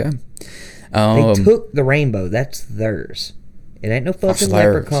 Okay. They took the rainbow. That's theirs. It ain't no fucking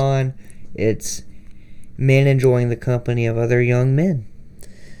theirs. leprechaun. It's men enjoying the company of other young men.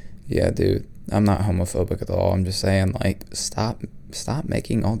 Yeah, dude. I'm not homophobic at all. I'm just saying, like, stop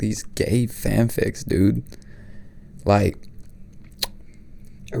making all these gay fanfics, dude. Like,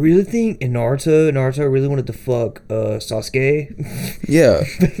 I really think in Naruto really wanted to fuck Sasuke. yeah.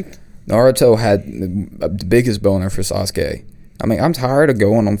 Naruto had the biggest boner for Sasuke. I mean, I'm tired of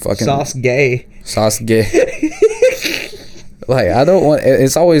going on fucking Sasuke. Like, I don't want.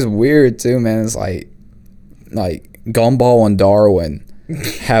 It's always weird too, man. It's like Gumball and Darwin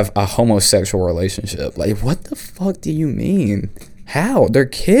have a homosexual relationship. Like, what the fuck do you mean? How? They're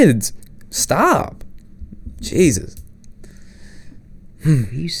kids. Stop. Jesus. What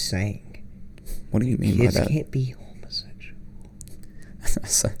are you saying? What do you mean Kids by that? can't be homosexual.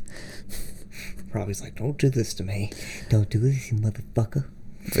 Robbie's like, don't do this to me. Don't do this, you motherfucker.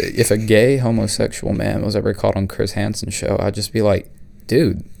 If a gay homosexual man was ever caught on Chris Hansen's show, I'd just be like,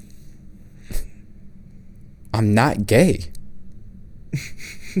 dude, I'm not gay.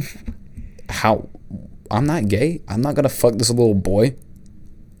 How? I'm not gay. I'm not gonna fuck this little boy.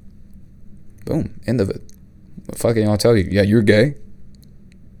 Boom. End of it. Fucking, I'll tell you. Yeah, you're gay.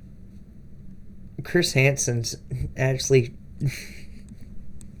 Chris Hansen's actually...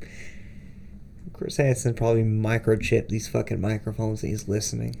 Chris Hansen probably microchipped these fucking microphones and he's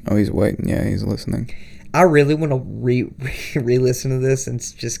listening. Oh, he's waiting. Yeah, he's listening. I really want to re-listen to this and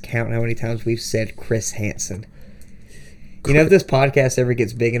just count how many times we've said Chris Hansen. You know, if this podcast ever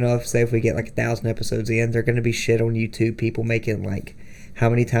gets big enough, say if we get like 1,000 episodes in, they're going to be shit on YouTube. People making like how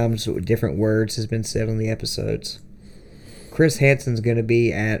many times different words has been said on the episodes. Chris Hansen's going to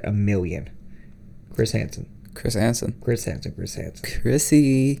be at 1 million. Chris Hansen. Chris Hansen. Chris Hansen. Chris Hansen.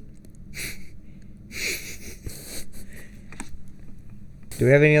 Chrissy. Do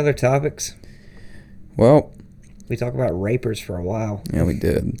we have any other topics? Well, we talked about rapers for a while. Yeah, we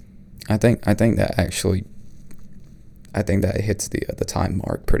did. I think that actually, I think that hits the time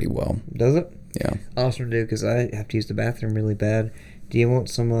mark pretty well. Does it? Yeah. Awesome, dude. Because I have to use the bathroom really bad. Do you want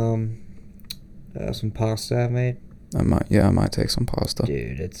some pasta I made? I might take some pasta.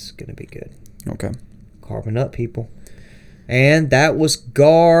 Dude, it's gonna be good. Okay. Carbon up, people. And that was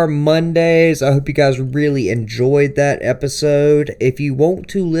Gar Mondays. I hope you guys really enjoyed that episode. If you want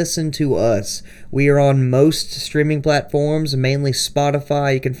to listen to us, we are on most streaming platforms, mainly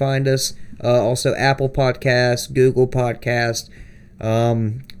Spotify. You can find us. Also Apple Podcasts, Google Podcasts,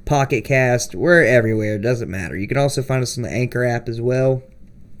 Pocket Cast. We're everywhere. It doesn't matter. You can also find us on the Anchor app as well.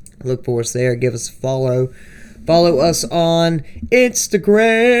 Look for us there. Give us a follow. Follow us on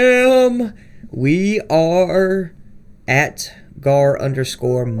Instagram. We are at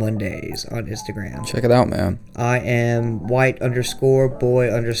Gar_Mondays on Instagram. Check it out, man. I am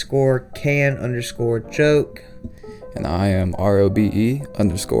white_boy_can_joke. And I am ROBE_UMB.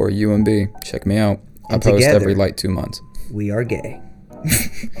 Check me out. I And post together, every like 2 months. We are gay.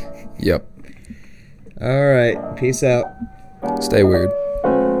 Yep. All right. Peace out. Stay weird.